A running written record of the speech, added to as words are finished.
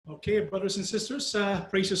Okay, brothers and sisters,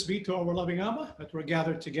 praises be to our loving Abba that we're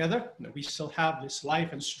gathered together, that we still have this life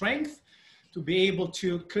and strength to be able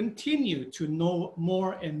to continue to know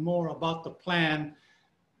more and more about the plan,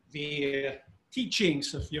 the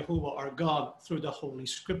teachings of Yahuwah our God through the Holy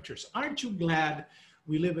Scriptures. Aren't you glad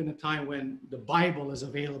we live in a time when the Bible is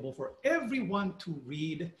available for everyone to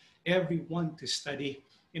read, everyone to study?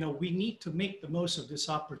 You know, we need to make the most of this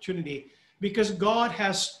opportunity because God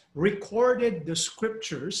has recorded the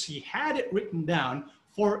Scriptures. He had it written down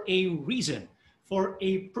for a reason, for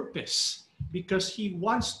a purpose, because He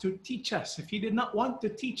wants to teach us. If He did not want to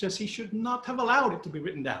teach us, He should not have allowed it to be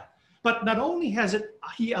written down. But not only has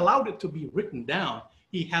He allowed it to be written down,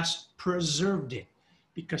 He has preserved it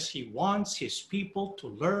because He wants His people to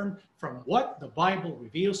learn from what the Bible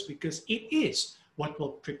reveals, because it is what will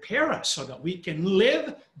prepare us so that we can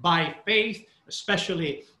live by faith,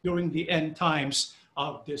 especially during the end times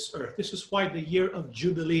of this earth. This is why the year of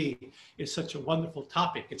Jubilee is such a wonderful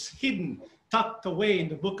topic. It's hidden, tucked away in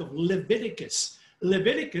the book of Leviticus,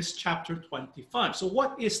 Leviticus chapter 25. So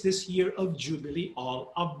what is this year of Jubilee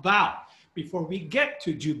all about? Before we get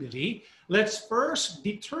to Jubilee, let's first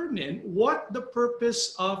determine what the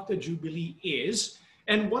purpose of the Jubilee is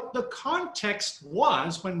and what the context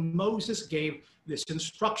was when Moses gave this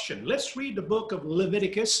instruction. Let's read the book of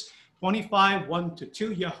Leviticus 25,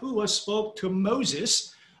 1-2. Yahuwah spoke to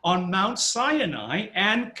Moses on Mount Sinai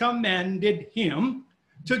and commanded him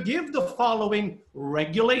to give the following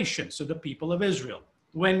regulations to the people of Israel.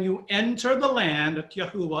 When you enter the land that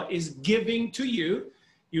Yahuwah is giving to you,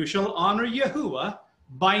 you shall honor Yahuwah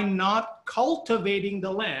by not cultivating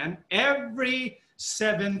the land every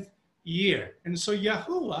 7th year. And so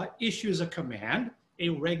Yahuwah issues a command, a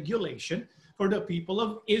regulation for the people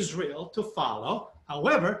of Israel to follow.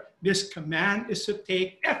 However, this command is to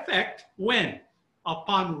take effect when?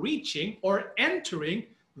 Upon reaching or entering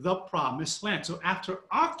the promised land. So after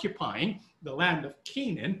occupying the land of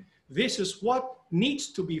Canaan, this is what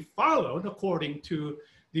needs to be followed according to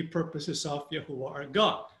the purposes of Yahuwah our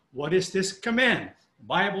God. What is this command? The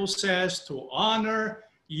Bible says to honor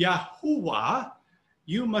Yahuwah,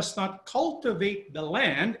 you must not cultivate the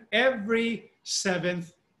land every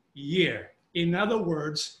 7th year. In other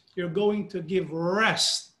words, you're going to give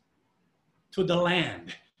rest to the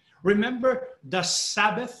land. Remember the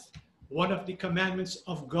Sabbath, one of the commandments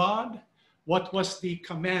of God? What was the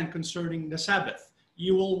command concerning the Sabbath?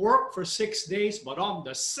 You will work for 6 days, but on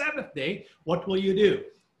the 7th day, what will you do?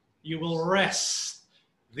 You will rest.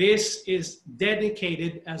 This is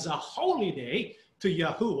dedicated as a holy day to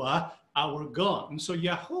Yahuwah our God. And so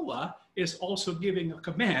Yahuwah is also giving a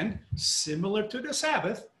command similar to the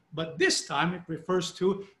Sabbath, but this time it refers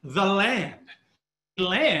to the land. The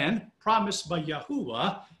land promised by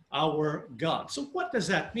Yahuwah our God. So what does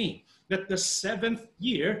that mean? That the 7th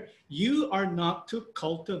year, you are not to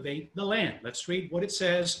cultivate the land. Let's read what it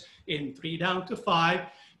says in 3-5.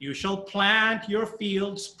 You shall plant your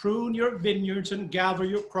fields, prune your vineyards, and gather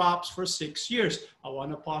your crops for 6 years. I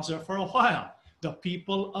want to pause there for a while. The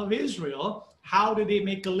people of Israel, how did they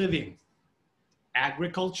make a living?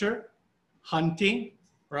 Agriculture, hunting,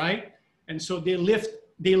 right? And so they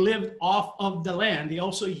lived off of the land. They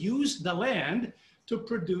also used the land to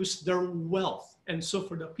produce their wealth. And so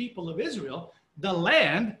for the people of Israel, the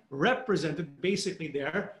land represented basically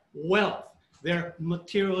their wealth, their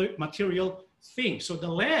material things. So the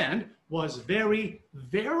land was very,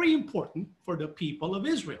 very important for the people of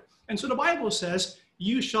Israel. And so the Bible says,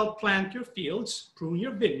 you shall plant your fields, prune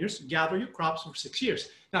your vineyards, gather your crops for 6 years.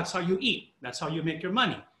 That's how you eat. That's how you make your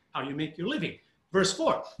money, how you make your living. Verse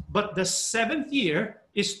 4, but the 7th year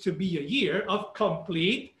is to be a year of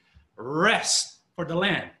complete rest for the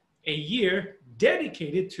land, a year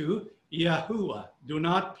dedicated to Yahuwah. Do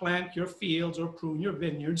not plant your fields or prune your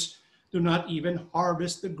vineyards. Do not even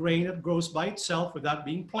harvest the grain that grows by itself without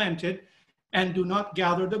being planted. And do not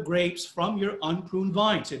gather the grapes from your unpruned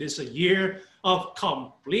vines. It is a year of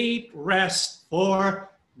complete rest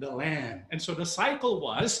for the land. And so the cycle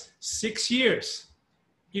was 6 years.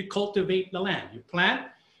 You cultivate the land. You plant,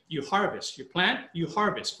 you harvest. You plant, you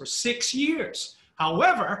harvest for 6 years.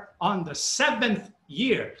 However, on the 7th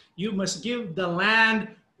year, you must give the land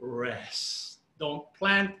rest. Don't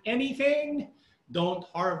plant anything. Don't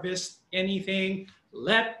harvest anything.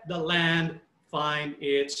 Let the land find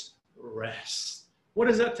its rest. What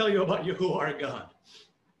does that tell you about Yahuwah our God?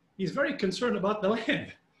 He's very concerned about the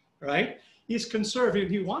land, right? He's conserving.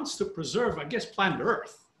 He wants to preserve, I guess, planet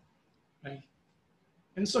Earth, right?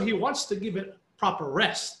 And so he wants to give it proper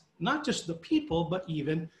rest, not just the people, but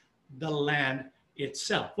even the land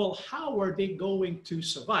itself. Well, how are they going to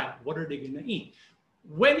survive? What are they going to eat?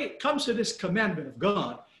 When it comes to this commandment of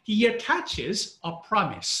God, he attaches a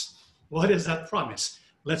promise. What is that promise?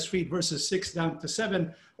 Let's read verses 6 down to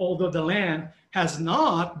 7. Although the land has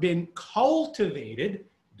not been cultivated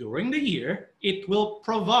during the year, it will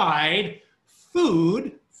provide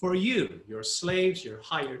food for you, your slaves, your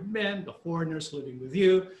hired men, the foreigners living with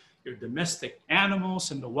you, your domestic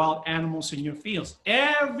animals and the wild animals in your fields.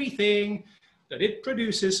 Everything that it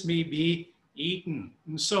produces may be eaten.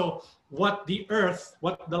 And so what the earth,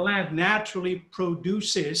 what the land naturally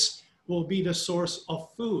produces will be the source of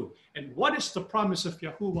food. And what is the promise of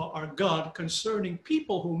Yahuwah our God concerning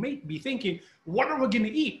people who may be thinking, what are we going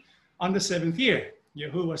to eat on the 7th year?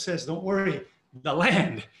 Yahuwah says, don't worry, the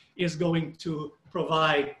land is going to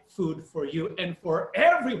provide food for you and for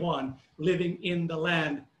everyone living in the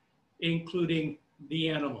land, including the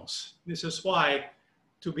animals. This is why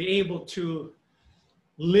to be able to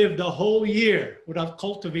live the whole year without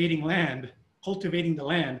cultivating the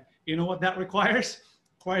land, you know what that requires?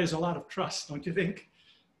 Requires a lot of trust, don't you think?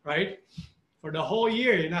 Right? For the whole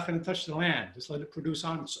year, you're not going to touch the land. Just let it produce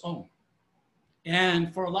on its own.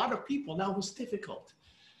 And for a lot of people, that was difficult.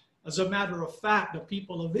 As a matter of fact, the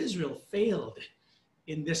people of Israel failed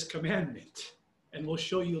in this commandment. And we'll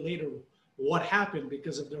show you later what happened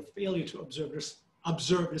because of their failure to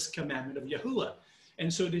observe this commandment of Yahuwah.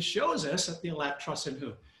 And so this shows us that the elect trust in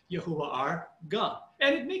who? Yahuwah our God.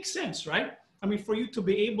 And it makes sense, right? I mean, for you to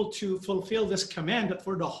be able to fulfill this command that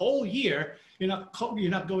for the whole year, you're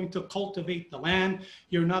not going to cultivate the land,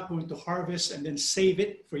 you're not going to harvest and then save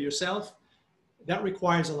it for yourself. That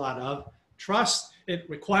requires a lot of trust. It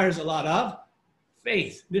requires a lot of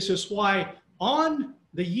faith. This is why on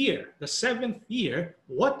the year, the 7th year,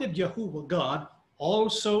 what did Yahuwah God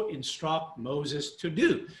also instruct Moses to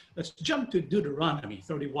do? Let's jump to Deuteronomy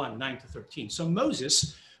 31, 9 to 13. So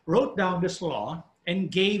Moses wrote down this law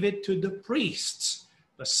and gave it to the priests,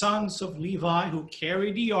 the sons of Levi who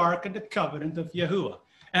carried the ark of the covenant of Yahuwah,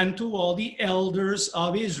 and to all the elders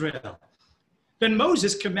of Israel. Then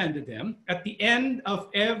Moses commanded them at the end of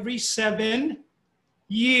every 7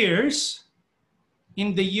 years,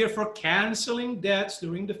 in the year for canceling debts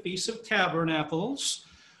during the Feast of Tabernacles,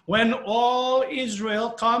 when all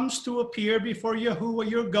Israel comes to appear before Yahuwah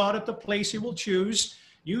your God at the place he will choose,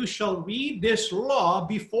 you shall read this law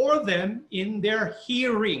before them in their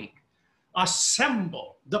hearing.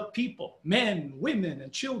 Assemble the people, men, women,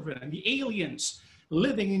 and children, and the aliens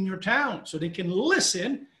living in your town, so they can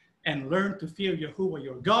listen and learn to fear Yahuwah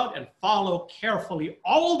your God and follow carefully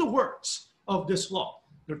all the words of this law.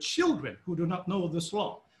 Your children who do not know this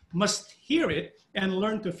law must hear it and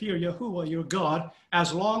learn to fear Yahuwah your God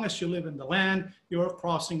as long as you live in the land you are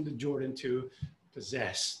crossing the Jordan to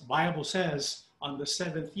possess. The Bible says on the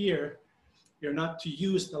 7th year, you're not to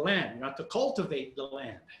use the land, you're not to cultivate the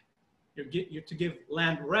land. You're to give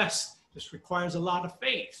land rest. This requires a lot of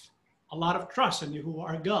faith, a lot of trust in Yahuwah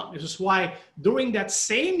our God. This is why during that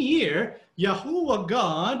same year, Yahuwah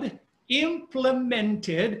God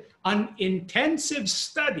implemented an intensive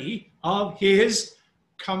study of his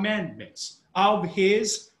commandments, of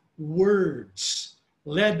his words,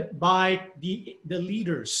 led by the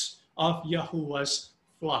leaders of Yahuwah's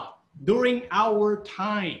flock. During our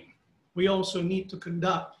time, we also need to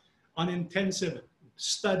conduct an intensive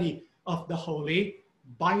study of the Holy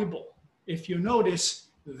Bible. If you notice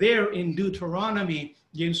there in Deuteronomy,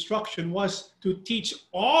 the instruction was to teach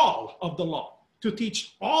all of the law, to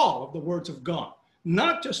teach all of the words of God,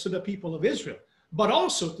 not just to the people of Israel, but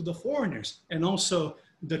also to the foreigners and also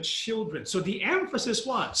the children. So the emphasis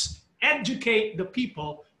was educate the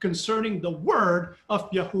people concerning the word of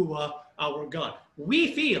Yahuwah our God.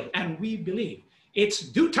 We feel and we believe it's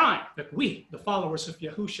due time that we, the followers of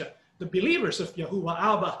Yahusha, the believers of Yahuwah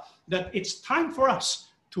Abba, that it's time for us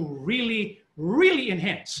to really, really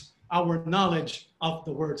enhance our knowledge of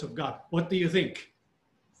the words of God. What do you think?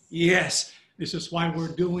 Yes, this is why we're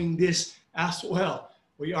doing this as well.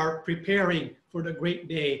 We are preparing for the great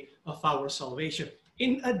day of our salvation.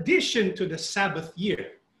 In addition to the Sabbath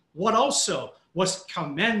year, what also was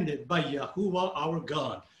commanded by Yahuwah our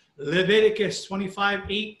God? Leviticus 25,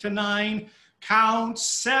 8 to 9, count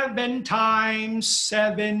 7 times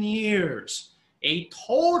 7 years, a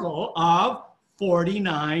total of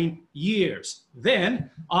 49 years. Then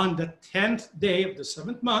on the 10th day of the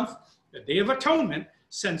 7th month, the Day of Atonement,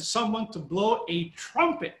 send someone to blow a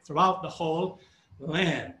trumpet throughout the whole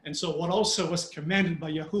land. And so what also was commanded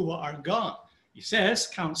by Yahuwah our God? He says,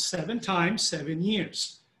 count 7 times 7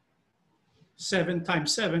 years. 7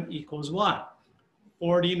 times 7 equals what?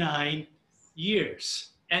 49 years.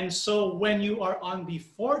 And so when you are on the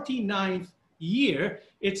 49th year,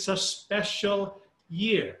 it's a special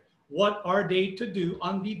year. what are they to do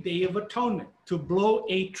on the Day of Atonement? To blow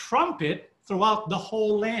a trumpet throughout the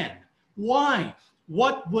whole land. Why?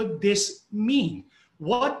 What would this mean?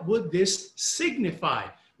 What would this signify?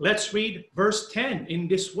 Let's read verse 10 in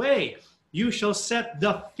this way. You shall set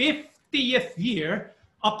the 50th year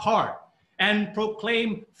apart and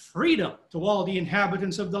proclaim freedom to all the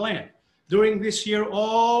inhabitants of the land. During this year,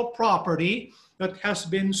 all property that has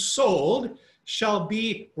been sold shall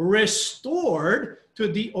be restored to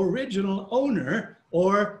the original owner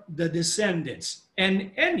or the descendants. And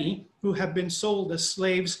any who have been sold as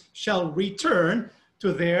slaves shall return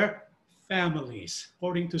to their families.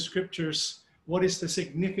 According to scriptures, what is the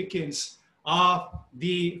significance of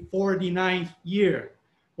the 49th year?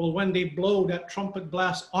 Well, when they blow that trumpet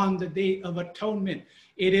blast on the Day of Atonement,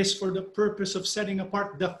 it is for the purpose of setting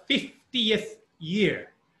apart the 50th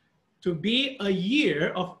year to be a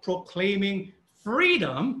year of proclaiming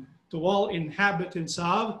freedom to all inhabitants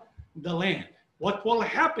of the land. What will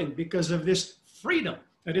happen because of this freedom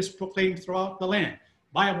that is proclaimed throughout the land?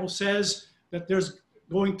 Bible says that there's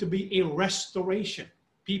going to be a restoration.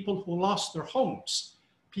 People who lost their homes,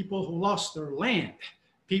 people who lost their land,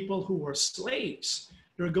 people who were slaves,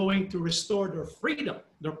 they're going to restore their freedom,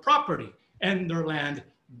 their property, and their land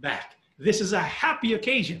back. This is a happy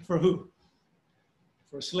occasion for who?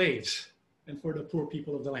 For slaves and for the poor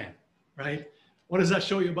people of the land, right? What does that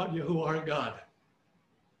show you about Yahuwah our God?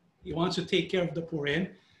 He wants to take care of the poor in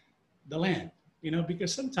the land, you know,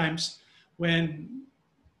 because sometimes when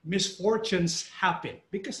misfortunes happen,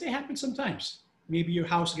 because they happen sometimes, maybe your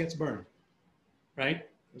house gets burned, right?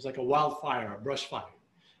 There's like a wildfire, a brush fire,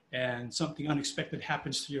 and something unexpected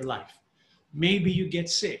happens to your life. Maybe you get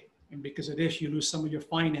sick, and because of this, you lose some of your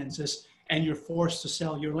finances and you're forced to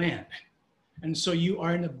sell your land. And so you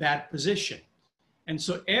are in a bad position. And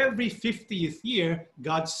so every 50th year,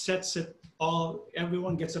 God sets it all,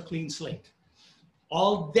 everyone gets a clean slate.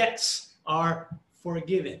 All debts are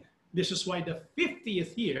forgiven. This is why the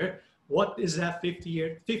 50th year, what is that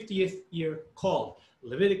 50th year called?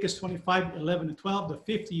 Leviticus 25, 11 and 12,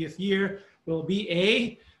 the 50th year will be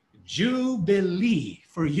a jubilee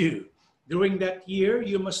for you. During that year,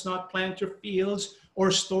 you must not plant your fields or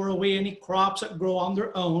store away any crops that grow on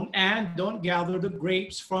their own, and don't gather the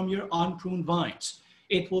grapes from your unpruned vines.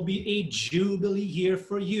 It will be a jubilee year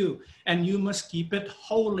for you, and you must keep it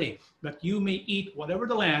holy, that you may eat whatever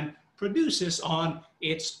the land produces on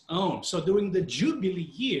its own. So during the jubilee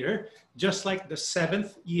year, just like the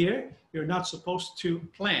 7th year, you're not supposed to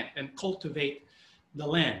plant and cultivate the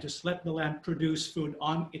land. Just let the land produce food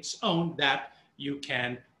on its own that you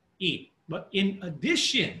can eat. But in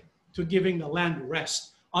addition to giving the land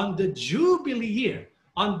rest, on the jubilee year,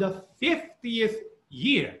 on the 50th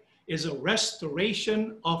year, is a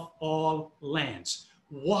restoration of all lands.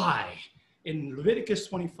 Why? In Leviticus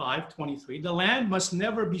 25, 23, the land must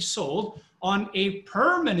never be sold on a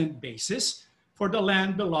permanent basis, for the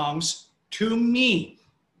land belongs to me.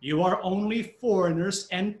 You are only foreigners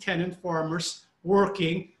and tenant farmers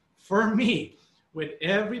working for me. With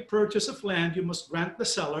every purchase of land, you must grant the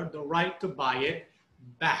seller the right to buy it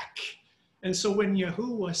back. And so when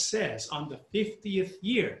Yahuwah says on the 50th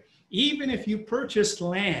year, even if you purchase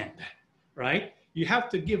land, right, you have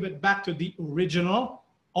to give it back to the original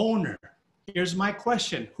owner. Here's my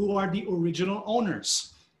question. Who are the original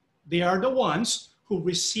owners? They are the ones who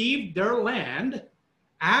received their land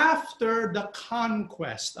after the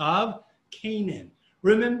conquest of Canaan.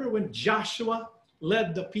 Remember when Joshua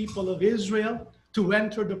led the people of Israel to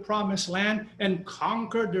enter the promised land and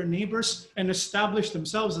conquer their neighbors and establish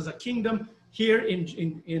themselves as a kingdom here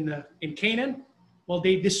in Canaan? Well,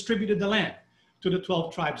 they distributed the land to the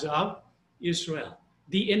 12 tribes of Israel.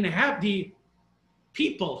 The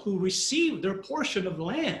people who received their portion of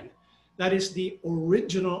land, that is the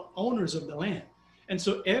original owners of the land. And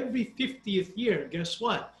so every 50th year, guess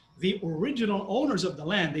what? The original owners of the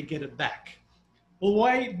land, they get it back. Well,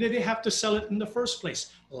 why did they have to sell it in the first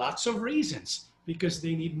place? Lots of reasons. Because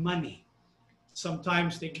they need money.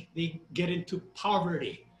 Sometimes they get into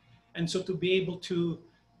poverty. And so to be able to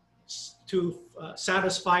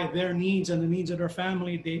satisfy their needs and the needs of their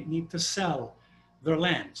family, they need to sell their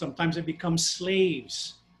land. Sometimes they become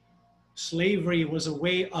slaves. Slavery was a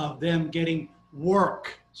way of them getting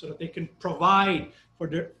work so that they can provide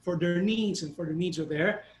for their needs and for the needs of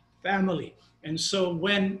their family. And so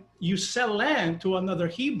when you sell land to another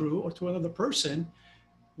Hebrew or to another person,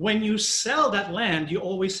 when you sell that land, you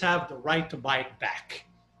always have the right to buy it back.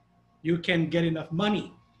 You can get enough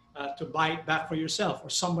money to buy it back for yourself, or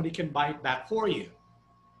somebody can buy it back for you.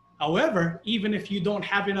 However, even if you don't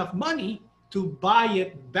have enough money to buy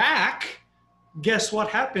it back, guess what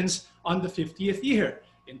happens on the 50th year?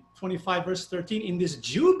 in 25 verse 13, in this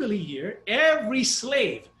Jubilee year, every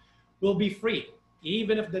slave will be free,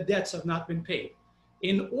 even if the debts have not been paid,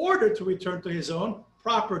 in order to return to his own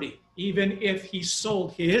property, even if he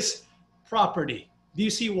sold his property. Do you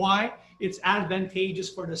see why it's advantageous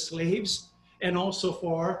for the slaves and also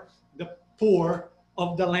for the poor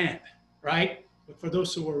of the land, right? But for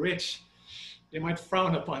those who were rich, they might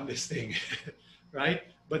frown upon this thing, right?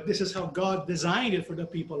 But this is how God designed it for the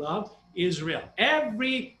people of Israel.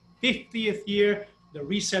 Every 50th year, the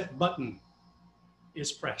reset button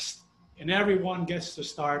is pressed, and everyone gets to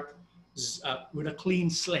start with a clean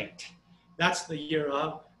slate. That's the year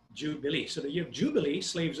of Jubilee. So the year of Jubilee,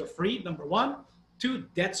 slaves are freed, number one. Two,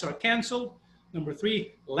 debts are canceled. Number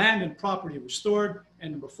three, land and property restored.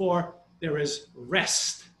 And number four, there is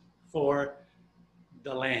rest for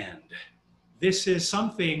the land. This is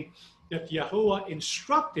something that Yahuwah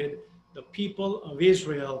instructed the people of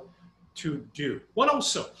Israel to do. What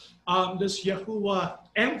also does Yahuwah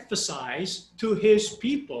emphasize to his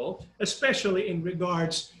people, especially in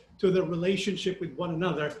regards to the relationship with one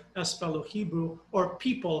another as fellow Hebrew or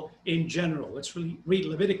people in general? Let's read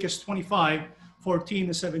Leviticus 25, 14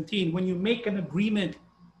 to 17. When you make an agreement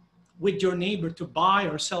with your neighbor to buy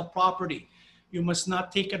or sell property, you must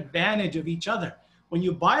not take advantage of each other. When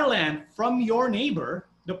you buy land from your neighbor,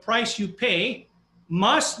 the price you pay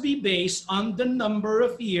must be based on the number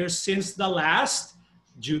of years since the last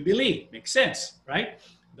Jubilee. Makes sense, right?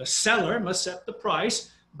 The seller must set the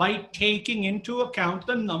price by taking into account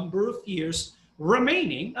the number of years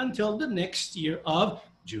remaining until the next year of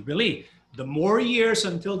Jubilee. The more years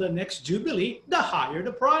until the next Jubilee, the higher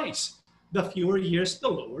the price. The fewer years, the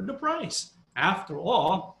lower the price. After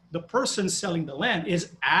all, the person selling the land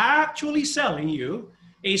is actually selling you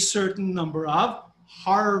a certain number of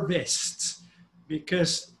harvests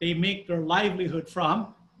because they make their livelihood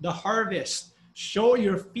from the harvest. Show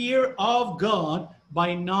your fear of God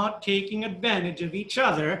by not taking advantage of each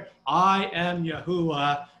other. I am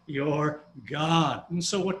Yahuwah, your God. And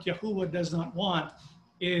so what Yahuwah does not want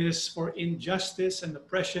is for injustice and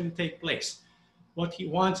oppression to take place. What he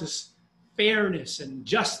wants is fairness and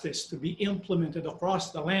justice to be implemented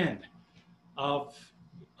across the land of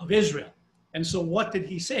Israel. And so what did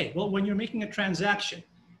he say? Well, when you're making a transaction,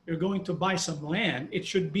 you're going to buy some land, it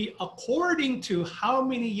should be according to how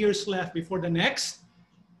many years left before the next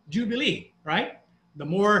Jubilee, right? The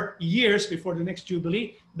more years before the next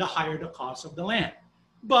Jubilee, the higher the cost of the land.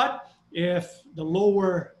 But if the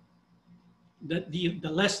lower, the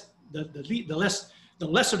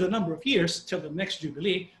lesser the number of years till the next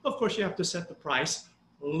Jubilee, of course you have to set the price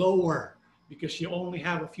lower because you only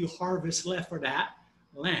have a few harvests left for that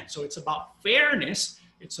land. So it's about fairness.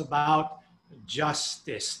 It's about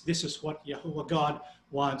justice. This is what Yahuwah God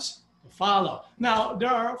wants to follow. Now, there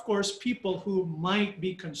are, of course, people who might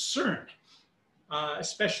be concerned,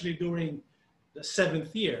 especially during the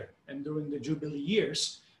 7th year and during the Jubilee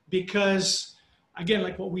years, because, again,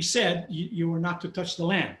 like what we said, you are not to touch the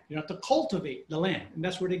land. You're not to cultivate the land. And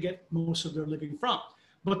that's where they get most of their living from.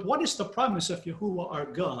 But what is the promise of Yahuwah our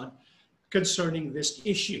God concerning this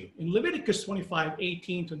issue? In Leviticus 25,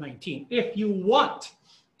 18 to 19, if you want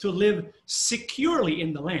to live securely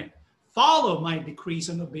in the land, follow my decrees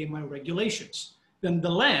and obey my regulations, then the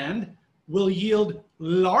land will yield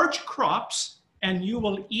large crops and you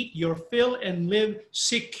will eat your fill and live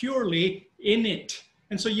securely in it.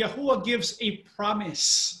 And so Yahuwah gives a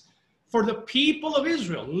promise for the people of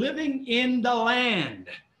Israel living in the land.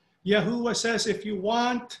 Yahuwah says, if you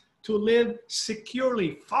want to live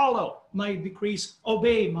securely, follow my decrees,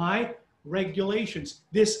 obey my regulations.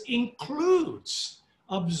 This includes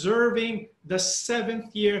observing the 7th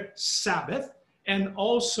year Sabbath and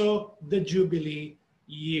also the Jubilee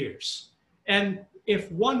years. And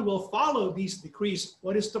if one will follow these decrees,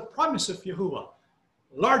 what is the promise of Yahuwah?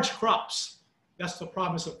 Large crops. That's the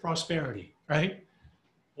promise of prosperity, right?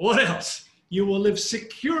 What else? You will live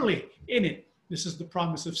securely in it. This is the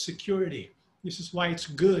promise of security. This is why it's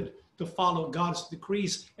good to follow God's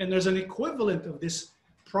decrees. And there's an equivalent of this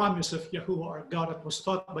promise of Yahuwah our God that was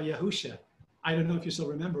taught by Yahusha. I don't know if you still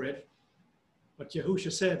remember it, but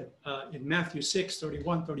Yahusha said in Matthew 6,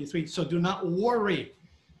 31, 33, so do not worry.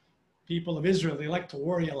 People of Israel, they like to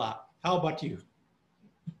worry a lot. How about you?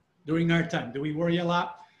 During our time, do we worry a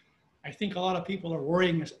lot? I think a lot of people are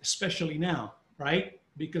worrying, especially now, right?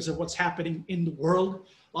 Because of what's happening in the world.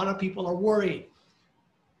 A lot of people are worried.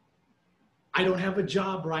 I don't have a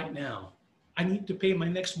job right now. I need to pay my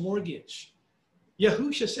next mortgage.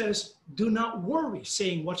 Yahusha says, do not worry,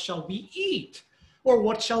 saying, what shall we eat? Or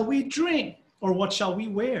what shall we drink? Or what shall we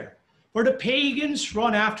wear? For the pagans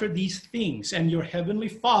run after these things, and your heavenly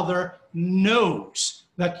Father knows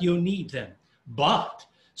that you need them. But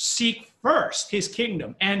seek first his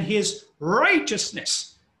kingdom and his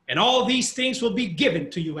righteousness, and all these things will be given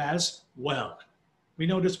to you as well. We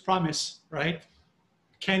know this promise, right?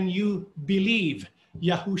 Can you believe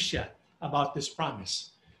Yahusha about this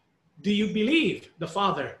promise? Do you believe the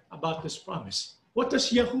Father about this promise? What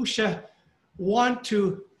does Yahusha want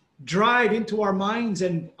to drive into our minds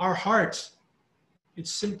and our hearts?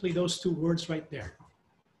 It's simply those two words right there.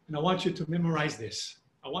 And I want you to memorize this.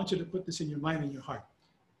 I want you to put this in your mind and your heart.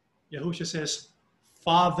 Yahusha says,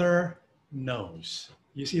 Father knows.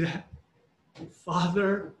 You see that?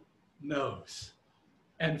 Father knows.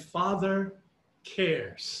 And Father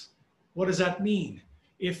cares. What does that mean?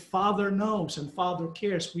 If Father knows and Father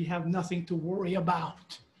cares, we have nothing to worry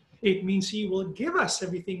about. It means he will give us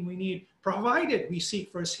everything we need, provided we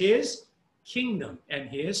seek first his kingdom and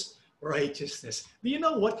his righteousness. Do you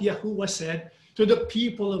know what Yahuwah said to the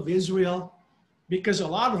people of Israel? Because a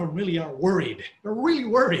lot of them really are worried. They're really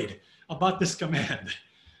worried about this command.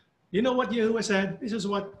 You know what Yahuwah said? This is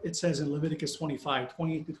what it says in Leviticus 25,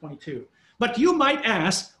 28 to 22. But you might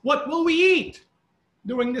ask, what will we eat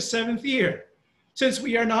during the 7th year, since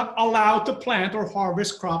we are not allowed to plant or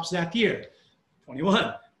harvest crops that year?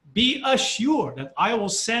 21. Be assured that I will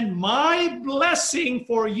send my blessing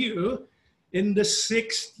for you in the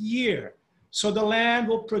 6th year. So the land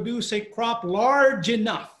will produce a crop large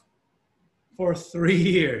enough for 3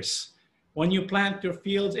 years. When you plant your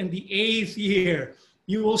fields in the 8th year,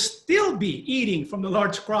 you will still be eating from the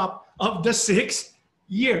large crop of the 6th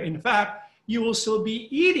year. In fact, you will still be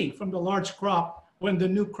eating from the large crop when the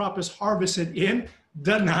new crop is harvested in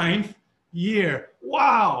the 9th year.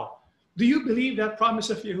 Wow! Do you believe that promise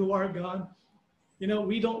of Yahuwah our God? You know,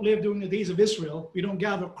 we don't live during the days of Israel. We don't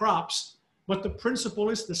gather crops, but the principle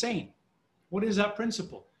is the same. What is that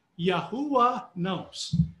principle? Yahuwah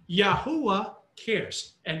knows. Yahuwah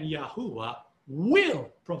cares. And Yahuwah will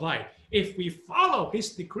provide. If we follow his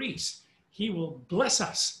decrees, he will bless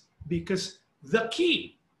us, because the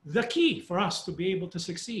key for us to be able to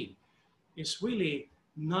succeed is really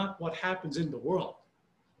not what happens in the world,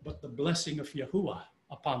 but the blessing of Yahuwah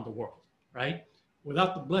upon the world, right?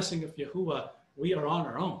 Without the blessing of Yahuwah, we are on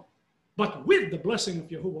our own. But with the blessing of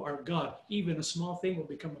Yahuwah our God, even a small thing will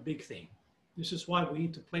become a big thing. This is why we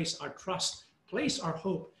need to place our trust, place our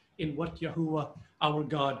hope in what Yahuwah our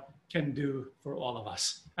God can do for all of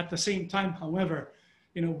us. At the same time, however,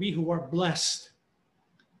 you know, we who are blessed,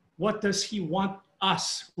 what does he want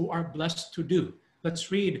us who are blessed to do?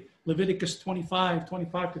 Let's read Leviticus 25,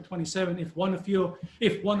 25 to 27. If one of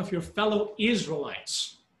your fellow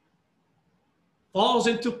Israelites falls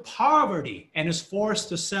into poverty and is forced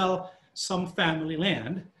to sell some family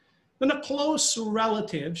land, then a close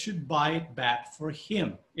relative should buy it back for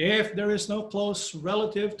him. If there is no close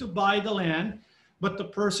relative to buy the land, but the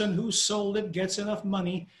person who sold it gets enough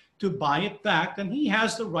money to buy it back, then he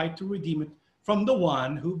has the right to redeem it from the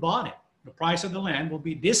one who bought it. The price of the land will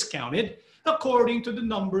be discounted according to the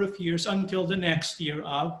number of years until the next year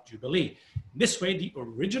of Jubilee. This way, the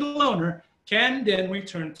original owner can then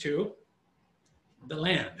return to the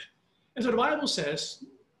land. And so the Bible says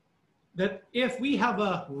that if we have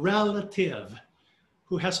a relative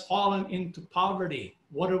who has fallen into poverty,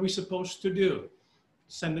 what are we supposed to do?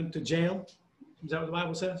 Send them to jail? Is that what the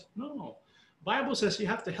Bible says? No. The Bible says you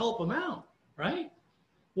have to help them out, right?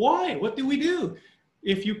 Why? What do we do?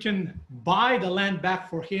 If you can buy the land back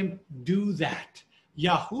for him, do that.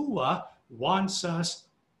 Yahuwah wants us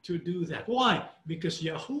to do that. Why? Because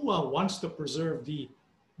Yahuwah wants to preserve the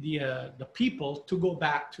people to go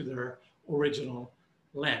back to their original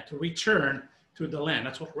land, to return to the land.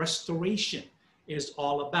 That's what restoration is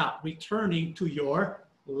all about, returning to your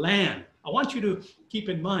land. I want you to keep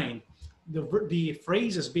in mind the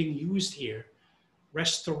phrases being used here: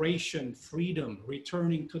 restoration, freedom,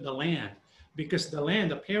 returning to the land. Because the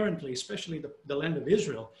land, apparently, especially the land of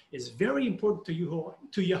Israel, is very important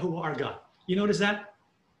to Yahuwah our God. You notice that?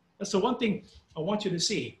 That's the one thing I want you to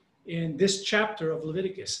see in this chapter of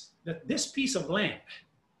Leviticus, that this piece of land,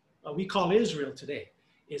 we call Israel today,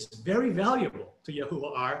 is very valuable to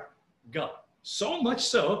Yahuwah our God. So much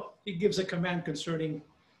so, he gives a command concerning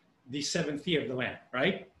the 7th year of the land,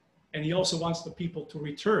 right? And he also wants the people to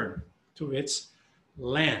return to its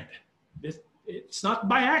land. It's not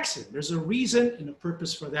by accident. There's a reason and a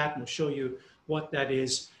purpose for that, and we'll show you what that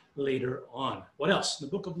is later on. What else? In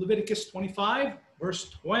the book of Leviticus 25, verse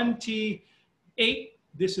 28,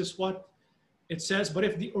 this is what it says: but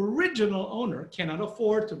if the original owner cannot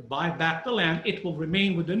afford to buy back the land, it will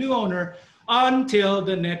remain with the new owner until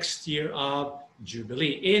the next year of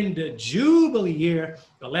Jubilee. In the Jubilee year,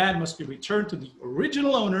 the land must be returned to the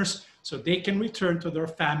original owners so they can return to their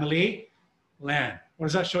family land. What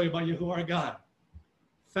does that show you about Yahuwah our God?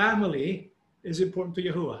 Family is important to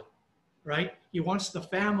Yahuwah, right? He wants the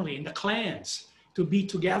family and the clans to be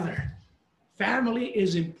together. Family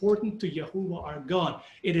is important to Yahuwah our God.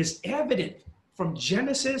 It is evident from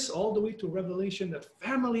Genesis all the way to Revelation that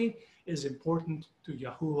family is important to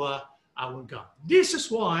Yahuwah our God. This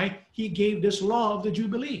is why he gave this law of the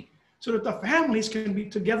Jubilee, so that the families can be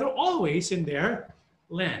together always in their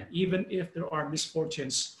land, even if there are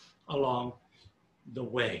misfortunes along the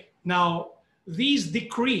way. Now, these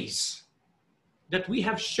decrees that we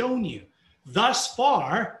have shown you thus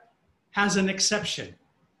far has an exception,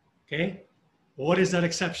 okay? What is that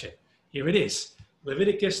exception? Here it is.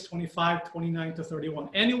 Leviticus 25, 29 to 31.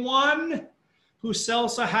 Anyone who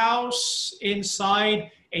sells a house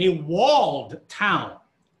inside a walled town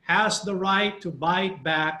has the right to buy it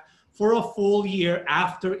back for a full year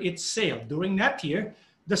after its sale. During that year,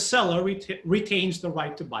 the seller retains the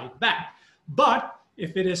right to buy it back. But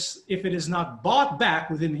if it is not bought back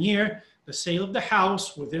within a year, the sale of the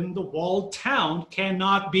house within the walled town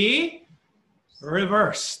cannot be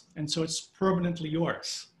reversed. And so it's permanently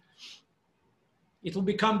yours. It will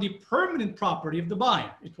become the permanent property of the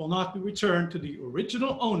buyer. It will not be returned to the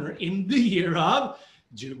original owner in the year of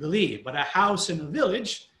Jubilee. But a house in a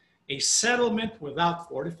village, a settlement without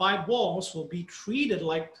fortified walls, will be treated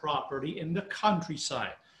like property in the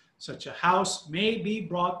countryside. Such a house may be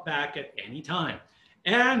brought back at any time,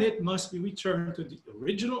 and it must be returned to the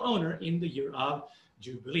original owner in the year of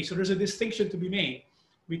Jubilee. So there's a distinction to be made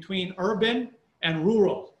between urban and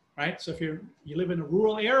rural, right? So if you live in a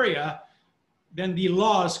rural area, then the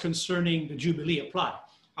laws concerning the Jubilee apply.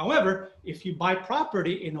 However, if you buy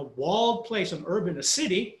property in a walled place, a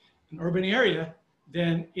city, an urban area,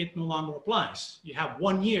 then it no longer applies. You have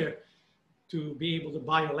 1 year to be able to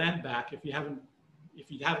buy your land back. If you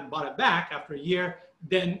haven't bought it back after a year,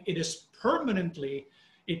 then it permanently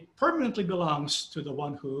belongs to the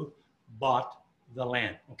one who bought the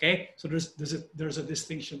land. Okay, so there's a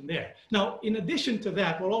distinction there. Now, in addition to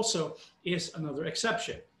that, what also is another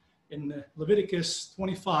exception in Leviticus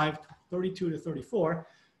 25, 32 to 34,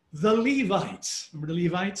 the Levites. Remember the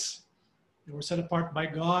Levites? They were set apart by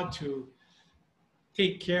God to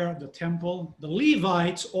take care of the temple. The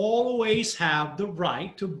Levites always have the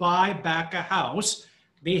right to buy back a house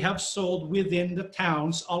they have sold within the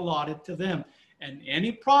towns allotted to them. And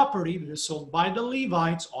any property that is sold by the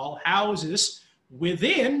Levites, all houses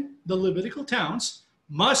within the Levitical towns,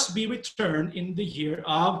 must be returned in the year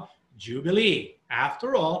of Jubilee.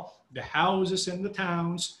 After all, the houses in the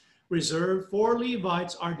towns reserved for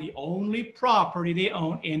Levites are the only property they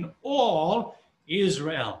own in all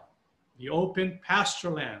Israel. The open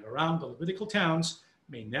pasture land around the Levitical towns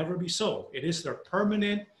may never be sold. It is their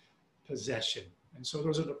permanent possession. And so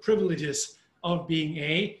those are the privileges of being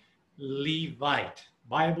a Levite.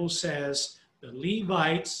 Bible says the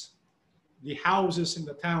Levites, the houses in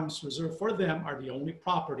the towns reserved for them, are the only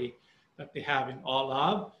property that they have in all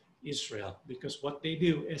of Israel, because what they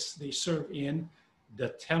do is they serve in the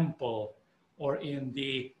temple or in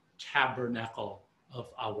the tabernacle of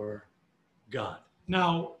our God.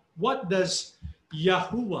 Now, what does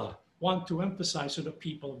Yahuwah want to emphasize to the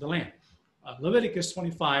people of the land? Leviticus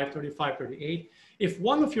 25, 35, 38. If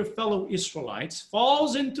one of your fellow Israelites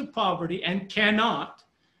falls into poverty and cannot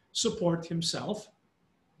support himself,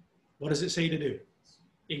 what does it say to do?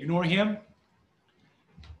 Ignore him?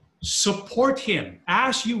 Support him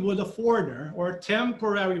as you would a foreigner or a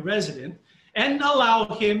temporary resident, and allow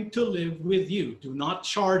him to live with you. Do not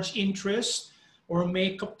charge interest or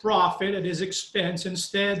make a profit at his expense.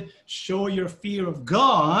 Instead, show your fear of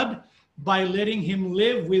God by letting him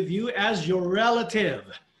live with you as your relative.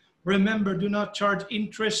 Remember, do not charge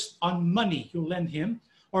interest on money you lend him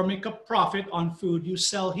or make a profit on food you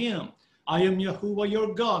sell him. I am Yahuwah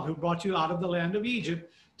your God, who brought you out of the land of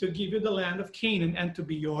Egypt to give you the land of Canaan and to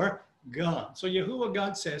be your God. So Yahuwah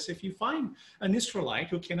God says, if you find an Israelite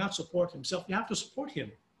who cannot support himself, you have to support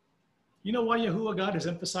him. You know why Yahuwah God is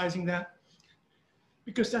emphasizing that?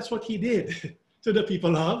 Because that's what he did to the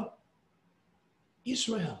people of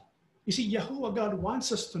Israel. You see, Yahuwah God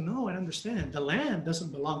wants us to know and understand the land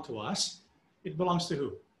doesn't belong to us. It belongs to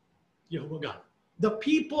who? Yahuwah God. The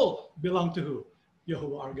people belong to who?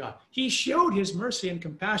 Yahuwah our God. He showed his mercy and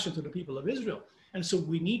compassion to the people of Israel. And so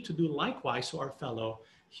we need to do likewise to our fellow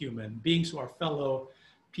human beings, to our fellow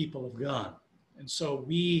people of God. And so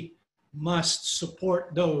we must support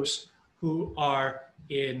those who are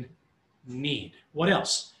in need. What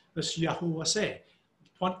else does Yahuwah say?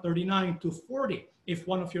 39 to 40. If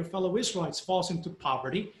one of your fellow Israelites falls into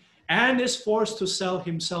poverty and is forced to sell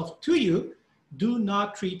himself to you, do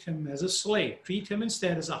not treat him as a slave. Treat him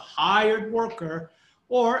instead as a hired worker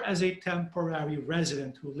or as a temporary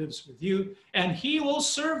resident who lives with you, and he will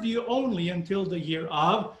serve you only until the year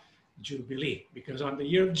of Jubilee. Because on the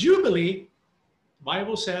year of Jubilee, the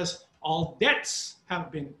Bible says all debts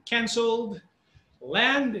have been canceled,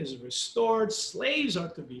 land is restored, slaves are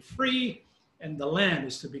to be free, and the land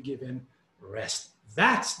is to be given rest.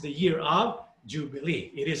 That's the year of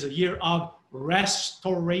Jubilee. It is a year of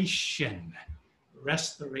restoration.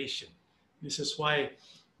 Restoration. This is why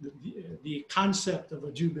the concept of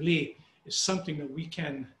a Jubilee is something that we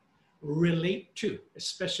can relate to,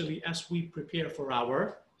 especially as we prepare for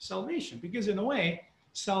our salvation. Because in a way,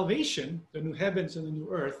 salvation, the new heavens and the new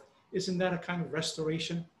earth, isn't that a kind of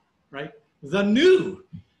restoration, right? The new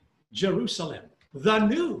Jerusalem, the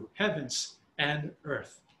new heavens and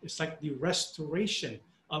earth. It's like the restoration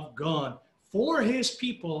of God for his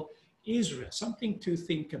people, Israel. Something to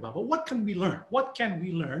think about. But what can we learn? What can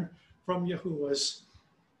we learn from Yahuwah's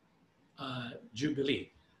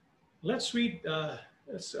Jubilee? Let's read,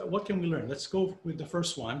 what can we learn? Let's go with the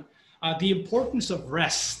first one. The importance of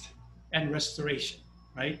rest and restoration,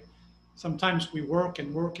 right? Sometimes we work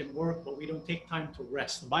and work and work, but we don't take time to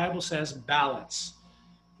rest. The Bible says balance.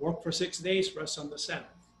 Work for 6 days, rest on the 7th.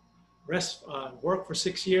 Work for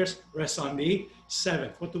 6 years, rest on the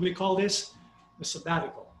 7th. What do we call this? The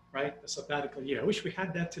sabbatical, right? The sabbatical year. I wish we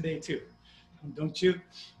had that today too. Don't you?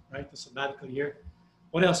 Right? The sabbatical year.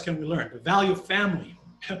 What else can we learn? The value of family.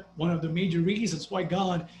 One of the major reasons why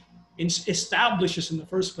God establishes in the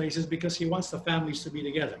first place is because he wants the families to be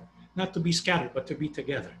together. Not to be scattered, but to be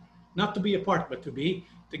together. Not to be apart, but to be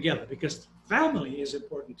together. Because family is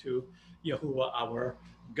important to Yahuwah, our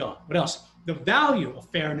God. What else? The value of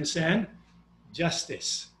fairness and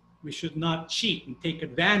justice. We should not cheat and take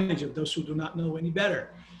advantage of those who do not know any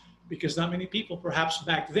better. Because not many people, perhaps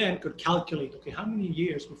back then, could calculate, okay, how many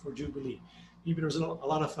years before Jubilee? Maybe there's a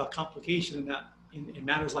lot of complication in that, in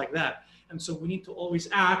matters like that. And so we need to always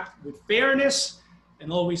act with fairness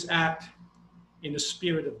and always act in the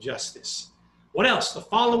spirit of justice. What else? The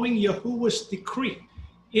following Yahuwah's decree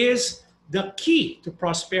is the key to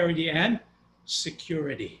prosperity and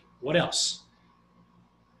security. What else?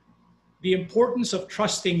 The importance of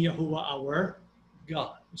trusting Yahuwah, our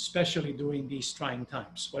God, especially during these trying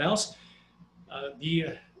times. What else?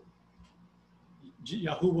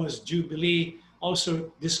 Yahuwah's Jubilee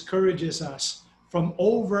also discourages us from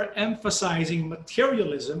overemphasizing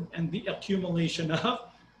materialism and the accumulation of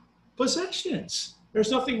possessions.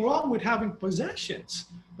 There's nothing wrong with having possessions,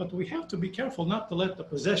 but we have to be careful not to let the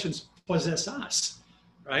possessions possess us,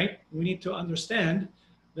 right? We need to understand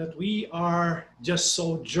that we are just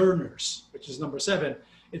sojourners, which is number 7.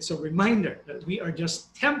 It's a reminder that we are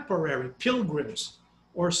just temporary pilgrims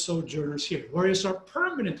or sojourners here. Where is our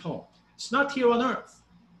permanent home? It's not here on earth,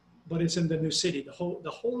 but it's in the new city, the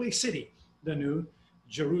holy city, the new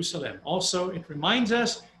Jerusalem. Also, it reminds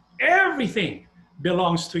us everything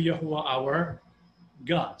belongs to Yahuwah, our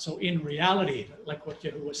God. So in reality, like what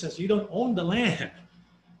Yahuwah says, you don't own the land.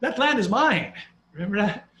 That land is mine. Remember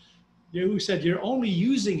that? Yahuwah said, you're only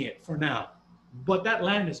using it for now, but that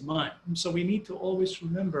land is mine. And so we need to always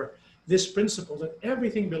remember this principle that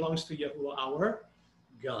everything belongs to Yahuwah, our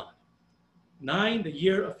God. 9, the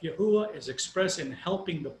year of Yahuwah is expressed in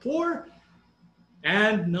helping the poor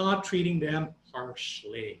and not treating them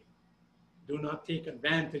harshly. Do not take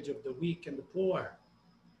advantage of the weak and the poor.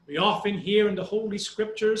 We often hear in the Holy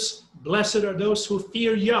Scriptures, blessed are those who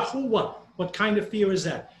fear Yahuwah. What kind of fear is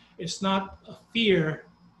that? It's not a fear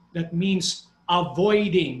that means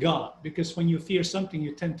avoiding God, because when you fear something,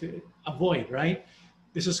 you tend to avoid, right?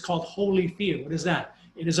 This is called holy fear. What is that?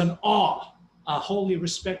 It is an awe, a holy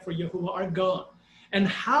respect for Yahuwah, our God. And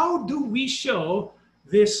how do we show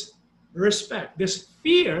this respect, this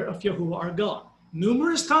fear of Yahuwah, our God?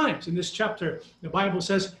 Numerous times in this chapter, the Bible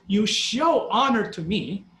says, you show honor to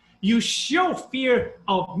me, you show fear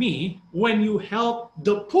of me when you help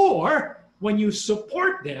the poor, when you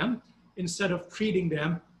support them, instead of treating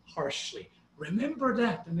them harshly. Remember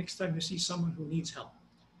that the next time you see someone who needs help.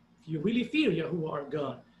 If you really fear Yahuwah, our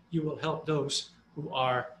God, you will help those who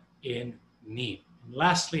are in need. And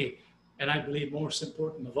lastly, and I believe most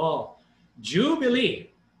important of all,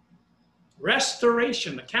 Jubilee,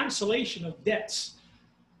 restoration, the cancellation of debts.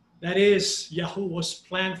 That is Yahuwah's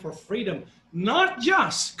plan for freedom, not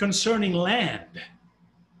just concerning land,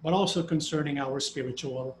 but also concerning our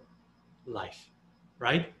spiritual life,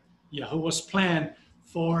 right? Yahuwah's plan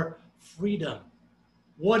for freedom.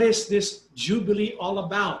 What is this Jubilee all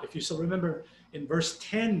about? If you still remember in verse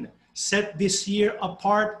 10, set this year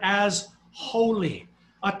apart as holy,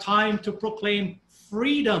 a time to proclaim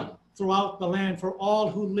freedom throughout the land for all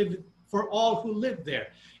who live there.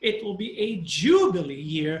 It will be a jubilee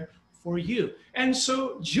year for you. And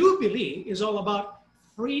so jubilee is all about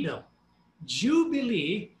freedom.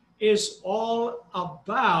 Jubilee is all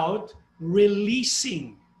about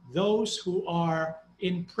releasing those who are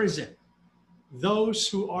in prison, those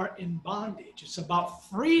who are in bondage. It's about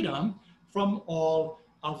freedom from all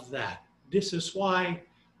of that. This is why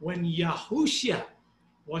when Yahushua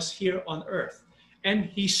was here on earth and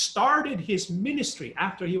he started his ministry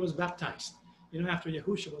after he was baptized, after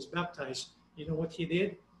Yahushua was baptized, you know what he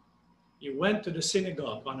did? He went to the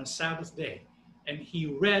synagogue on a Sabbath day and he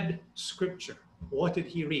read scripture. What did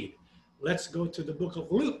he read? Let's go to the book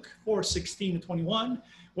of Luke 4:16-21.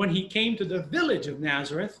 When he came to the village of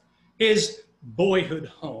Nazareth, his boyhood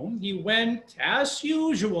home, he went as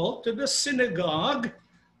usual to the synagogue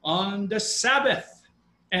on the Sabbath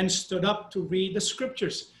and stood up to read the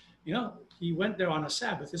scriptures. He went there on a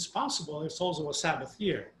Sabbath. It's possible it's also a Sabbath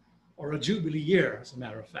year or a Jubilee year, as a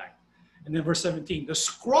matter of fact. And then verse 17, the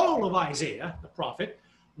scroll of Isaiah, the prophet,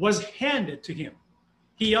 was handed to him.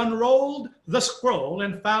 He unrolled the scroll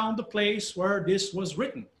and found the place where this was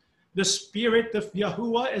written. The Spirit of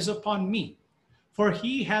Yahuwah is upon me, for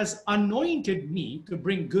he has anointed me to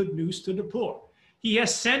bring good news to the poor. He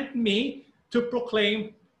has sent me to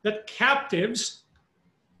proclaim that captives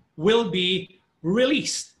will be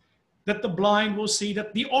released, that the blind will see,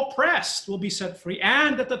 that the oppressed will be set free,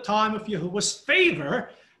 and that the time of Yahuwah's favor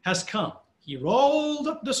has come. He rolled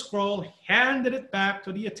up the scroll, handed it back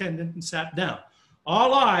to the attendant, and sat down.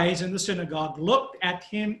 All eyes in the synagogue looked at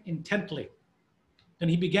him intently. Then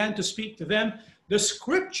he began to speak to them. The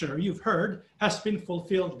scripture you've heard has been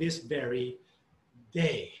fulfilled this very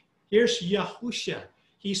day. Here's Yahushua.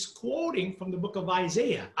 He's quoting from the book of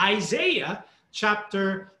Isaiah. Isaiah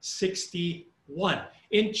chapter 61.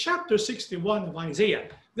 In chapter 61 of Isaiah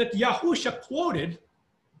that Yahushua quoted,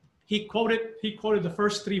 he quoted the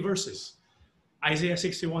first three verses. Isaiah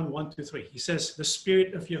 61, 1-3. He says, the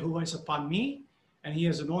Spirit of Yahuwah is upon me, and he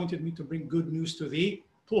has anointed me to bring good news to the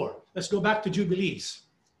poor. Let's go back to Jubilees.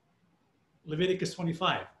 Leviticus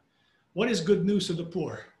 25. What is good news to the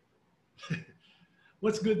poor?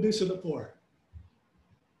 What's good news to the poor?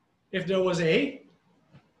 If there was a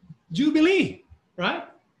Jubilee, right?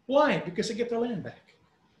 Why? Because they get their land back.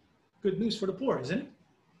 Good news for the poor, isn't it?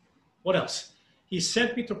 What else? He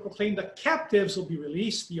sent me to proclaim that captives will be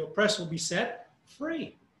released, the oppressed will be set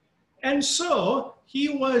free. And so he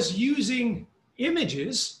was using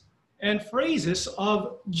images and phrases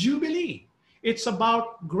of Jubilee. It's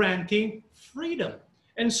about granting freedom.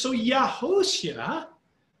 And so Yahushua,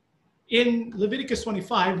 in Leviticus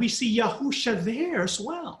 25, we see Yahushua there as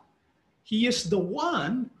well. He is the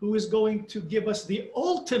one who is going to give us the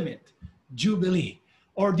ultimate Jubilee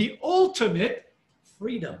or the ultimate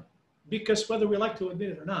freedom. Because whether we like to admit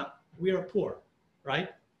it or not, we are poor, right?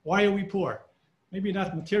 Why are we poor? Maybe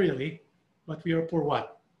not materially, but we are poor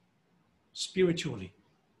what? Spiritually.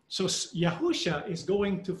 So Yahushua is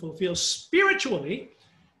going to fulfill spiritually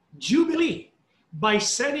Jubilee by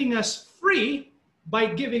setting us free, by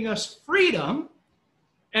giving us freedom.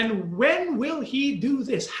 And when will he do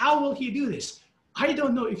this? How will he do this? I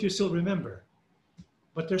don't know if you still remember,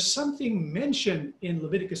 but there's something mentioned in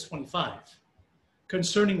Leviticus 25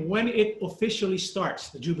 concerning when it officially starts,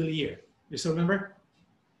 the Jubilee year. You still remember?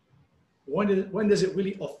 When does it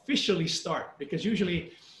really officially start? Because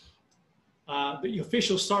usually the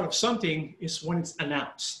official start of something is when it's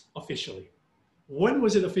announced officially. When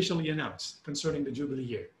was it officially announced concerning the Jubilee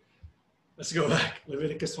year? Let's go back.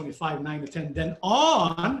 Leviticus 25, 9-10. Then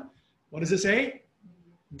on, what does it say?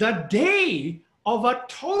 The day of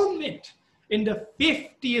atonement. In the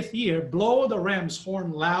 50th year, blow the ram's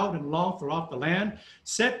horn loud and long throughout the land.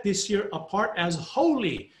 Set this year apart as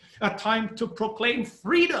holy, a time to proclaim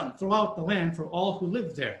freedom throughout the land for all who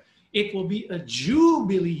live there. It will be a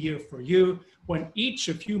Jubilee year for you when each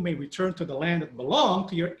of you may return to the land that belonged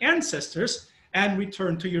to your ancestors and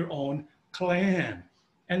return to your own clan.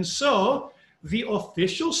 And so the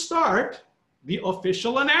official start, the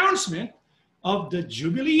official announcement of the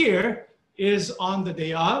Jubilee year is on the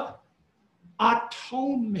day of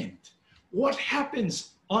atonement. What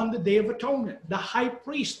happens on the Day of Atonement? The high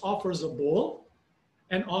priest offers a bull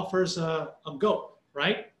and offers a goat,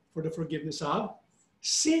 right? For the forgiveness of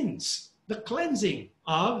sins, the cleansing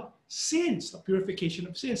of sins, the purification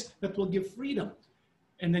of sins that will give freedom.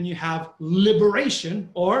 And then you have liberation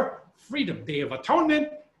or freedom. Day of Atonement,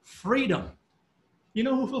 freedom. You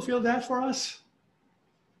know who fulfilled that for us?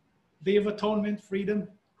 Day of Atonement, freedom.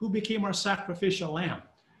 Who became our sacrificial lamb?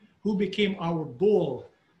 Who became our bull?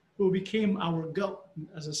 Who became our goat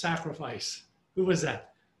as a sacrifice? Who was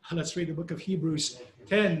that? Let's read the book of Hebrews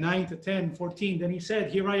 10, 9 to 10, 14. Then he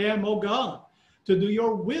said, here I am, O God, to do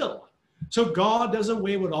your will. So God does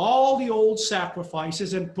away with all the old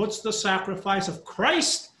sacrifices and puts the sacrifice of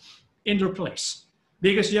Christ in their place.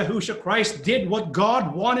 Because Yahushua Christ did what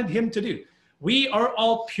God wanted him to do. We are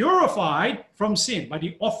all purified from sin by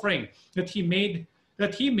the offering that he made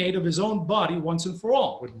of his own body once and for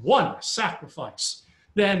all, with one sacrifice.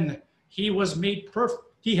 Then he has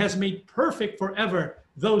made perfect forever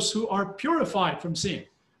those who are purified from sin.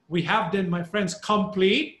 We have then, my friends,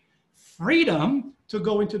 complete freedom to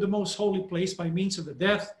go into the most holy place by means of the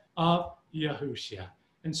death of Yahushua.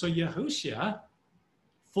 And so Yahushua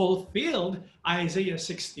fulfilled Isaiah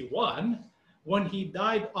 61 when he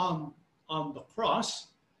died on the cross,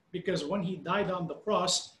 because when he died on the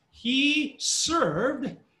cross, he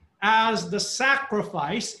served as the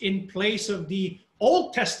sacrifice in place of the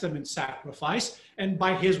Old Testament sacrifice, and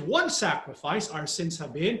by his one sacrifice, our sins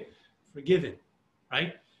have been forgiven,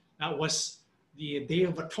 right? That was the Day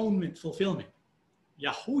of Atonement fulfillment.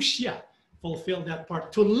 Yahushua fulfilled that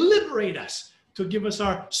part to liberate us, to give us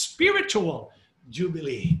our spiritual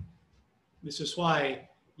jubilee. This is why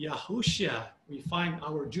Yahushua, we find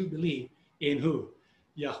our jubilee in who?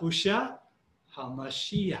 Yahushua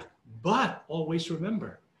HaMashiach. But always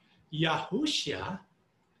remember, Yahushua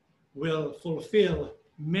will fulfill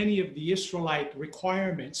many of the Israelite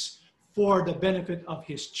requirements for the benefit of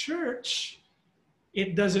his church.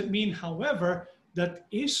 It doesn't mean, however, that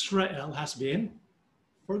Israel has been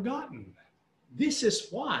forgotten. This is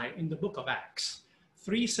why in the book of Acts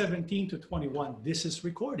 3:17 to 21, this is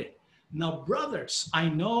recorded. Now, brothers, I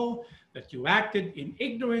know that you acted in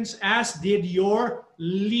ignorance, as did your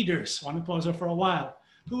leaders. I want to pause there for a while.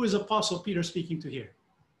 Who is Apostle Peter speaking to here?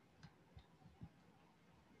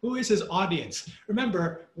 Who is his audience?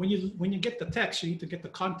 Remember, when you get the text, you need to get the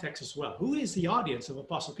context as well. Who is the audience of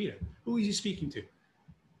Apostle Peter? Who is he speaking to?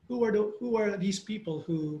 Who are these people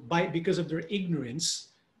who, because of their ignorance,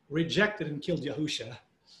 rejected and killed Yahushua,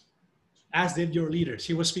 as did your leaders?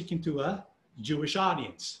 He was speaking to a Jewish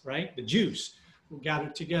audience, right? The Jews who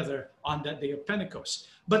gathered together on that day of Pentecost.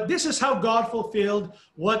 But this is how God fulfilled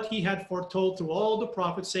what he had foretold through all the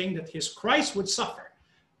prophets, saying that his Christ would suffer.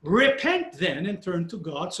 Repent then and turn to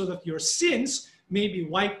God, so that your sins may be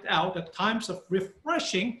wiped out, that times of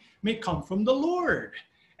refreshing may come from the Lord,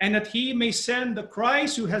 and that he may send the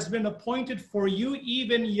Christ who has been appointed for you,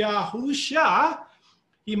 even Yahushua.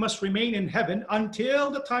 He must remain in heaven until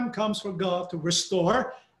the time comes for God to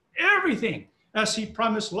restore everything, as he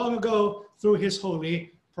promised long ago through his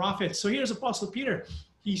holy prophets. So here's Apostle Peter.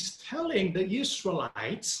 He's telling the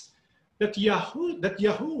Israelites that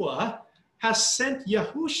Yahuwah has sent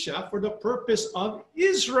Yahushua for the purpose of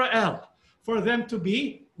Israel, for them to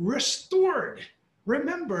be restored.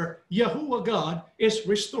 Remember, Yahuwah God is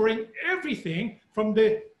restoring everything from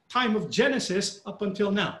the time of Genesis up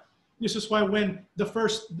until now. This is why when the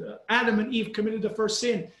first Adam and Eve committed the first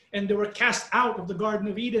sin and they were cast out of the Garden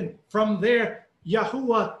of Eden, from there,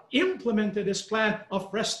 Yahuwah implemented his plan of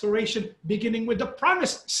restoration, beginning with the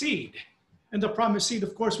promised seed. And the promised seed,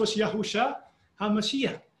 of course, was Yahushua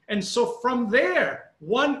HaMashiach. And so from there,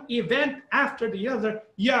 one event after the other,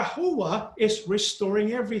 Yahuwah is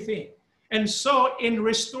restoring everything. And so in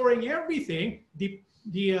restoring everything, the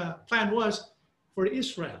plan was for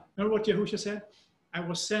Israel. Remember what Yahushua said? I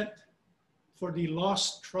was sent for the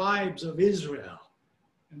lost tribes of Israel.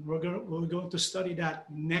 And we're going to study that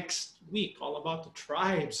next week, all about the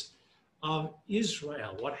tribes of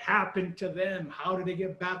Israel. What happened to them? How did they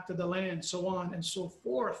get back to the land? So on and so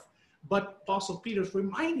forth. But Apostle Peter's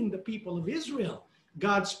reminding the people of Israel,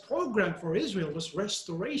 God's program for Israel was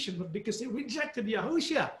restoration, but because they rejected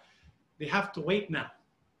Yahushua, they have to wait now.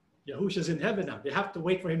 Yahushua's in heaven now. They have to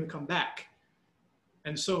wait for him to come back.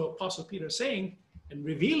 And so Apostle Peter is saying and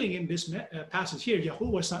revealing in this passage here,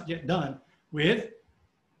 Yahuwah is not yet done with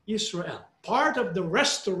Israel. Part of the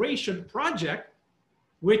restoration project,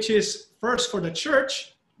 which is first for the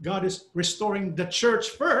church, God is restoring the church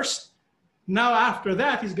first. Now, after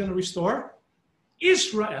that, he's going to restore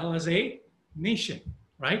Israel as a nation,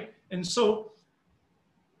 right? And so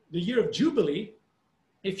the year of Jubilee,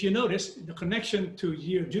 if you notice the connection to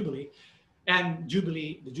year of Jubilee and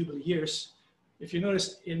Jubilee, the Jubilee years, if you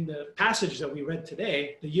notice in the passage that we read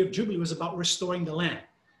today, the year of Jubilee was about restoring the land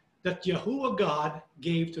that Yahuwah God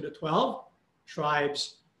gave to the 12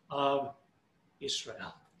 tribes of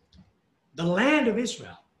Israel. The land of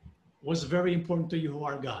Israel was very important to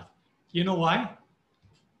Yahuwah God. You know why?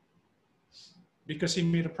 Because he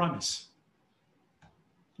made a promise.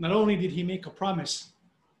 Not only did he make a promise,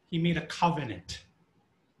 he made a covenant.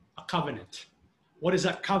 A covenant. What is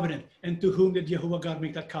that covenant? And to whom did Yahuwah God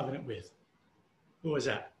make that covenant with? Who was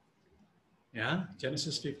that? Yeah,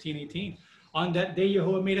 Genesis 15:18. On that day,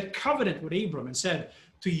 Yahuwah made a covenant with Abram and said,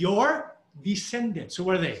 to your descendants. Who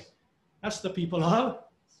are they? That's the people of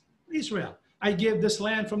Israel. I give this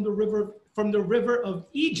land from the river of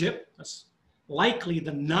Egypt, that's likely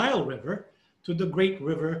the Nile River, to the great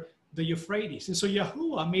river, the Euphrates. And so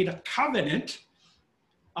Yahuwah made a covenant.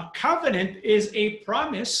 A covenant is a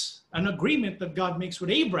promise, an agreement that God makes with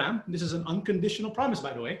Abraham. This is an unconditional promise,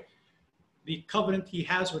 by the way. The covenant he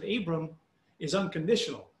has with Abram is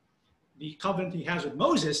unconditional. The covenant he has with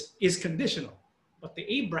Moses is conditional. But the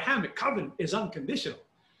Abrahamic covenant is unconditional.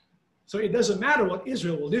 So it doesn't matter what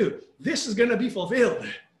Israel will do. This is going to be fulfilled.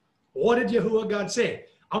 What did Yahuwah God say?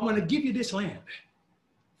 I'm going to give you this land.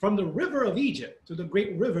 From the river of Egypt to the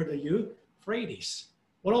great river, the Euphrates.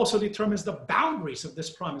 What also determines the boundaries of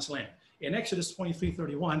this promised land? In Exodus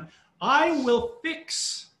 23:31, I will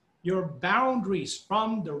fix your boundaries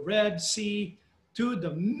from the Red Sea to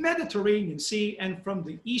the Mediterranean Sea and from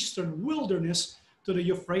the eastern wilderness to the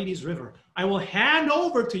Euphrates River. I will hand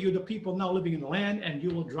over to you the people now living in the land, and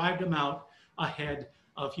you will drive them out ahead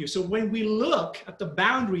of you. So when we look at the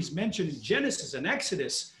boundaries mentioned in Genesis and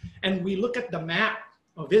Exodus, and we look at the map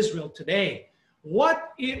of Israel today,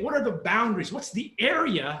 what are the boundaries? What's the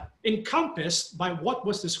area encompassed by what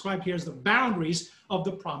was described here as the boundaries of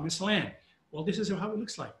the promised land? Well, this is how it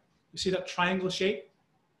looks like. You see that triangle shape?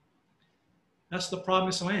 That's the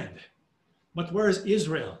promised land. But where is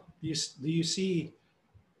Israel? Do you see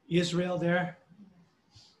Israel there?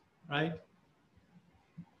 Right?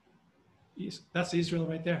 That's Israel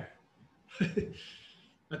right there.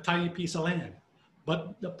 A tiny piece of land.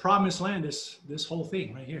 But the promised land is this whole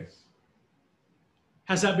thing right here.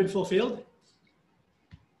 Has that been fulfilled?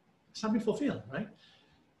 It's not been fulfilled, right?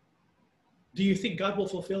 Do you think God will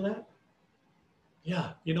fulfill that?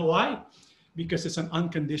 Yeah. You know why? Because it's an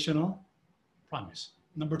unconditional promise.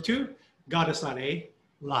 Number two, God is not a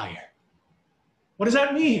liar. What does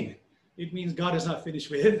that mean? It means God is not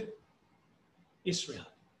finished with Israel.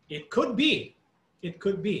 It could be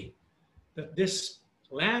that this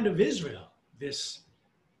land of Israel, this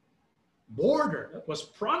border that was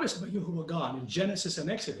promised by Yahuwah God in Genesis and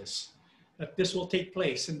Exodus, that this will take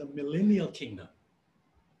place in the millennial kingdom.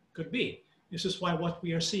 Could be. This is why what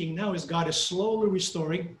we are seeing now is God is slowly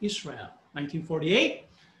restoring Israel. 1948,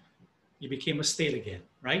 he became a state again,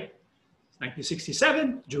 right?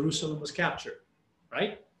 1967, Jerusalem was captured,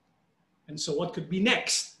 right? And so what could be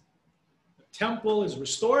next? The temple is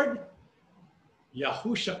restored.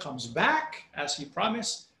 Yahusha comes back as he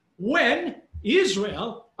promised when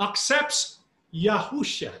Israel accepts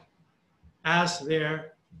Yahusha as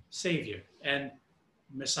their Savior and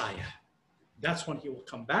Messiah. That's when he will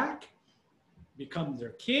come back, become their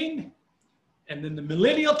king, and then the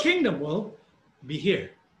millennial kingdom will be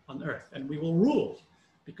here on earth, and we will rule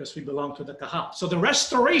because we belong to the Kahal. So the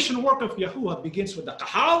restoration work of Yahuwah begins with the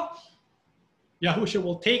Kahal. Yahusha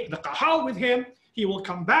will take the Kahal with him. He will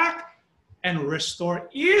come back and restore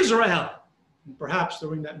Israel. And perhaps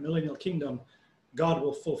during that millennial kingdom, God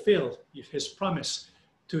will fulfill his promise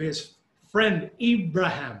to his friend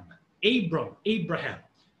Abraham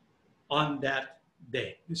on that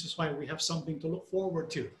day. This is why we have something to look forward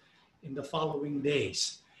to in the following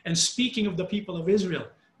days. And speaking of the people of Israel,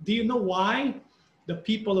 do you know why the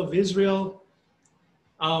people of Israel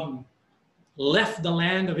left the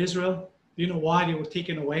land of Israel? Do you know why they were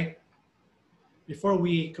taken away? Before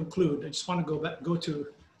we conclude, I just want to go to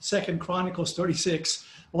 2 Chronicles 36.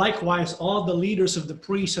 Likewise, all the leaders of the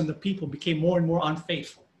priests and the people became more and more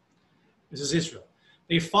unfaithful. This is Israel.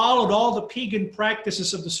 They followed all the pagan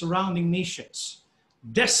practices of the surrounding nations,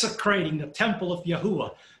 desecrating the temple of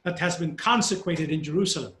Yahuwah that has been consecrated in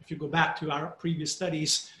Jerusalem. If you go back to our previous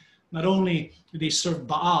studies, not only did they serve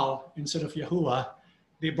Baal instead of Yahuwah,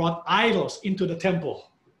 they brought idols into the temple.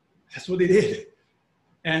 That's what they did.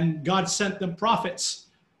 And God sent them prophets,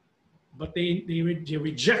 but they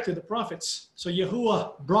rejected the prophets. So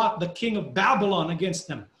Yahuwah brought the king of Babylon against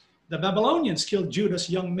them. The Babylonians killed Judah's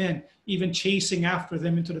young men, even chasing after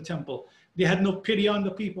them into the temple. They had no pity on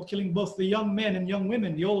the people, killing both the young men and young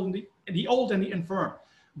women, the old and the infirm.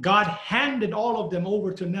 God handed all of them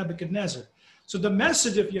over to Nebuchadnezzar. So the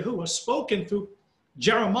message of Yahuwah spoken through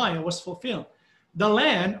Jeremiah was fulfilled. The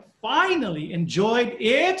land finally enjoyed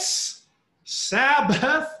its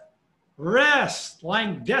Sabbath rest,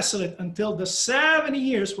 lying desolate until the 70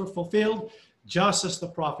 years were fulfilled, just as the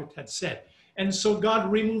prophet had said. And so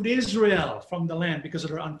God removed Israel from the land because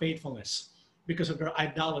of their unfaithfulness, because of their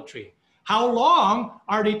idolatry. How long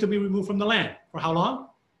are they to be removed from the land? For how long?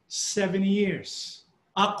 70 years.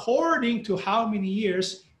 According to how many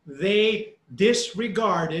years they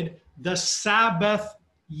disregarded the Sabbath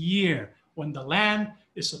year, when the land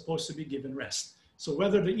is supposed to be given rest. So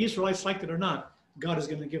whether the Israelites liked it or not, God is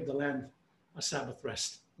going to give the land a Sabbath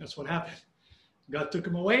rest. That's what happened. God took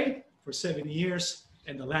them away for 70 years,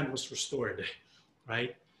 and the land was restored,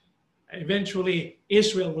 right? Eventually,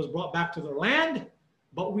 Israel was brought back to their land,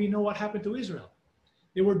 but we know what happened to Israel.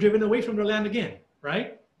 They were driven away from their land again,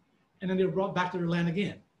 right? And then they were brought back to their land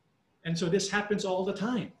again. And so this happens all the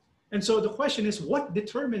time. And so the question is, what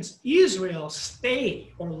determines Israel's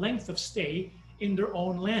stay or length of stay in their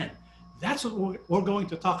own land? That's what we're going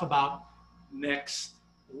to talk about next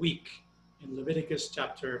week in Leviticus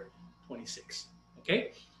chapter 26.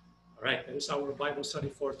 Okay? All right, that is our Bible study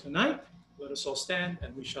for tonight. Let us all stand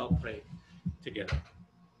and we shall pray together.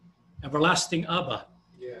 Everlasting Abba,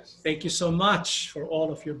 Yes. thank you so much for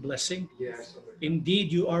all of your blessing. Yes.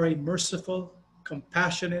 Indeed, you are a merciful,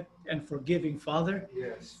 compassionate, and forgiving Father.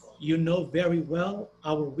 Yes. You know very well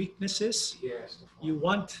our weaknesses. Yes. You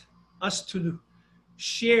want us to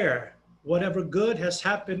share whatever good has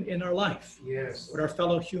happened in our life Yes. with our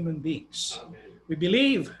fellow human beings. Amen. We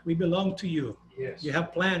believe we belong to you. Yes. You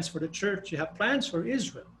have plans for the church. You have plans for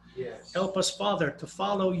Israel. Yes. Help us, Father, to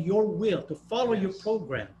follow your will, to follow your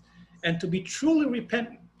program, and to be truly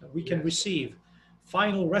repentant that we can Yes. receive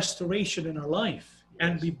final restoration in our life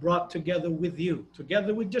and be brought together with you,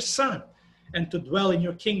 together with your Son, and to dwell in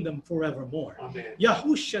your kingdom forevermore. Amen.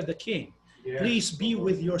 Yahushua the King, Yes. please be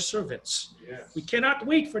with your servants. Yes. We cannot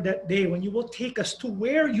wait for that day when you will take us to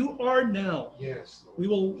where you are now. Yes. Lord. We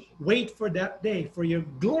will wait for that day, for your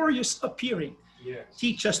glorious appearing. Yes.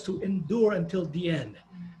 Teach us to endure until the end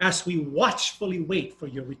as we watchfully wait for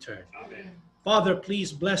your return. Amen. Father,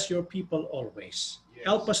 please bless your people always. Yes.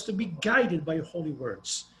 Help us to be guided by your holy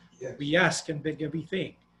words. Yes. We ask and beg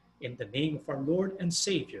everything in the name of our Lord and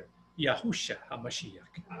Savior, Yahushua HaMashiach.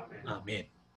 Amen. Amen.